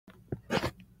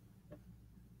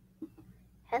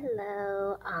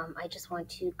Hello. I just want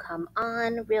to come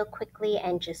on real quickly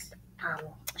and just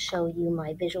show you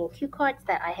my visual cue cards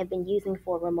that I have been using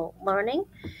for remote learning.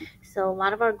 So a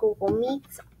lot of our Google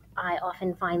Meets, I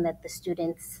often find that the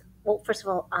students, well, first of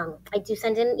all, I do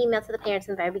send in an email to the parents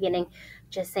in the very beginning,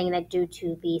 just saying that due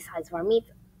to the size of our meets,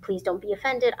 please don't be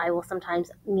offended. I will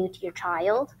sometimes mute your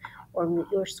child or mute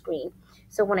your screen.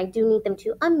 So when I do need them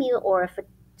to unmute, or if a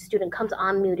student comes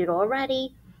on muted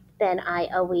already, then I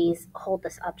always hold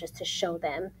this up just to show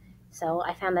them. So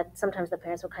I found that sometimes the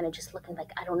parents were kind of just looking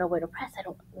like, I don't know where to press. I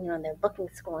don't, and they're looking,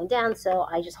 scrolling down. So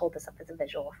I just hold this up as a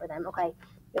visual for them. Okay,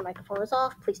 your microphone is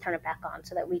off. Please turn it back on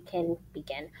so that we can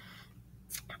begin.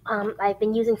 I've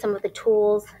been using some of the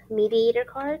tools mediator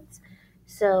cards.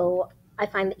 So I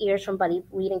find the ears from Buddy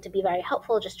Reading to be very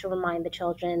helpful just to remind the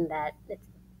children that it's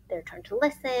their turn to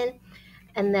listen.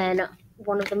 And then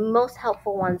one of the most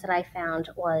helpful ones that I found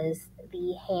was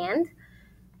the hand,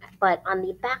 but on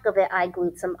the back of it, I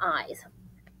glued some eyes.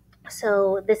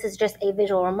 So this is just a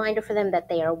visual reminder for them that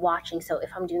they are watching. So if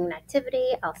I'm doing an activity,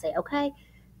 I'll say, okay,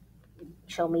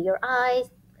 show me your eyes,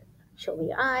 show me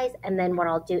your eyes. And then what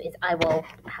I'll do is I will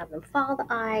have them follow the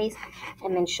eyes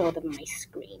and then show them my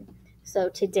screen. So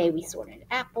today we sorted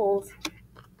apples.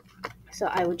 So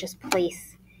I would just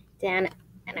place down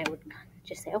and I would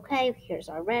just say, okay, here's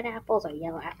our red apples, our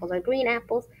yellow apples, our green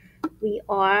apples. We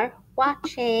are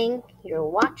watching, you're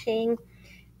watching.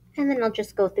 And then I'll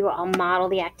just go through, I'll model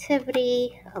the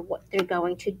activity of what they're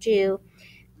going to do.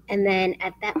 And then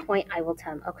at that point, I will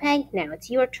tell them, okay, now it's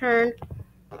your turn.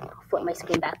 I'll flip my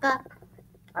screen back up.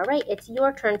 All right, it's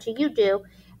your turn to you do.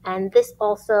 And this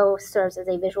also serves as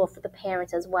a visual for the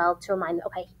parents as well to remind them,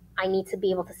 okay, I need to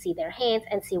be able to see their hands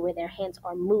and see where their hands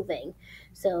are moving.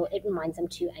 So it reminds them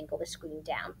to angle the screen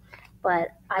down. But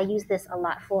I use this a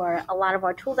lot for a lot of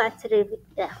our tools activity.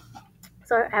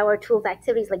 So our tools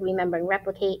activities like remember and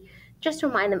replicate, just to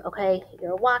remind them, okay,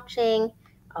 you're watching,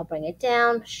 I'll bring it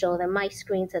down, show them my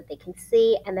screen so that they can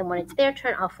see, and then when it's their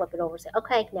turn, I'll flip it over and say,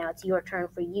 okay, now it's your turn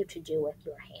for you to do with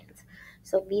your hands.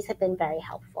 So these have been very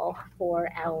helpful for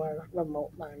our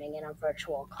remote learning in our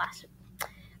virtual classroom.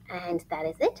 And that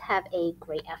is it. Have a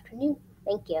great afternoon.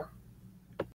 Thank you.